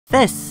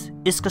This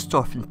is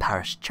Corstorphine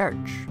Parish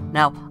Church.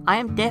 Now, I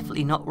am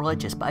definitely not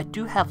religious, but I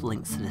do have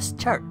links to this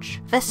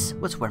church. This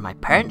was where my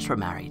parents were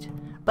married,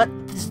 but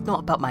this is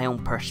not about my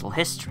own personal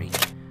history.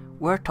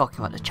 We're talking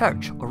about the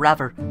church, or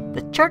rather,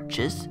 the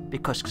churches,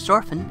 because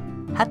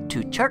Corstorphine had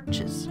two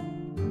churches.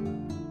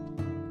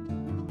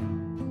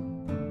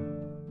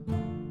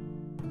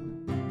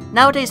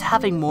 Nowadays,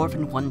 having more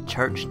than one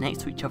church next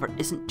to each other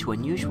isn't too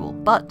unusual,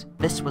 but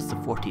this was the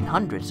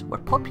 1400s, where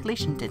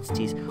population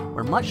densities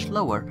were much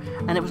lower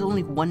and there was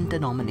only one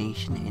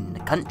denomination in the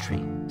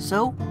country.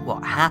 So,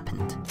 what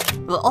happened?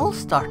 Well, it all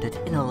started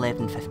in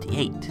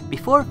 1158.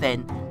 Before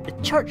then, the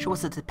church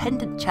was a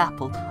dependent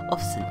chapel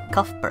of St.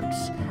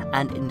 Cuthbert's,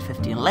 and in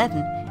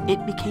 1511,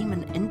 it became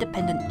an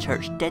independent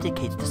church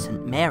dedicated to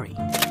St. Mary.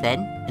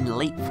 Then, in the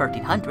late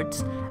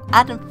 1300s,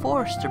 Adam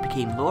Forester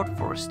became Lord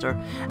Forester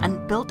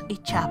and built a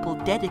chapel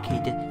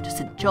dedicated to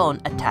St.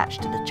 John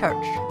attached to the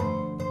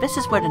church. This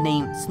is where the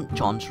name St.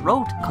 John's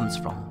Road comes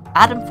from.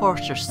 Adam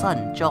Forester's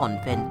son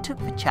John then took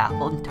the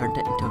chapel and turned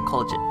it into a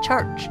collegiate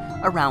church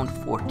around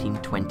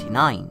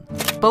 1429.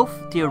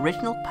 Both the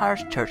original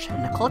parish church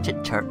and the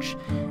collegiate church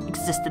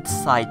existed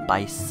side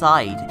by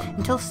side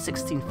until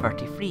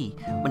 1633,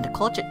 when the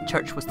collegiate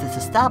church was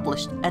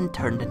disestablished and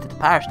turned into the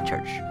parish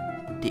church.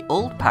 The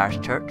old parish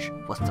church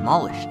was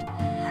demolished,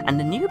 and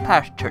the new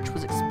parish church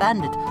was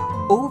expanded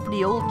over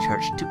the old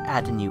church to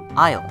add a new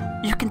aisle.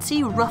 You can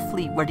see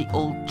roughly where the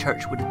old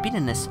church would have been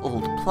in this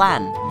old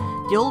plan.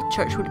 The old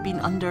church would have been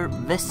under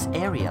this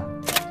area.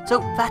 So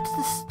that's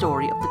the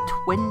story of the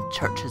twin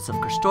churches of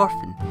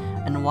Corstorphine,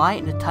 and why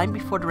in the time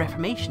before the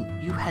Reformation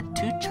you had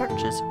two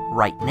churches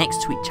right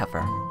next to each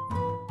other.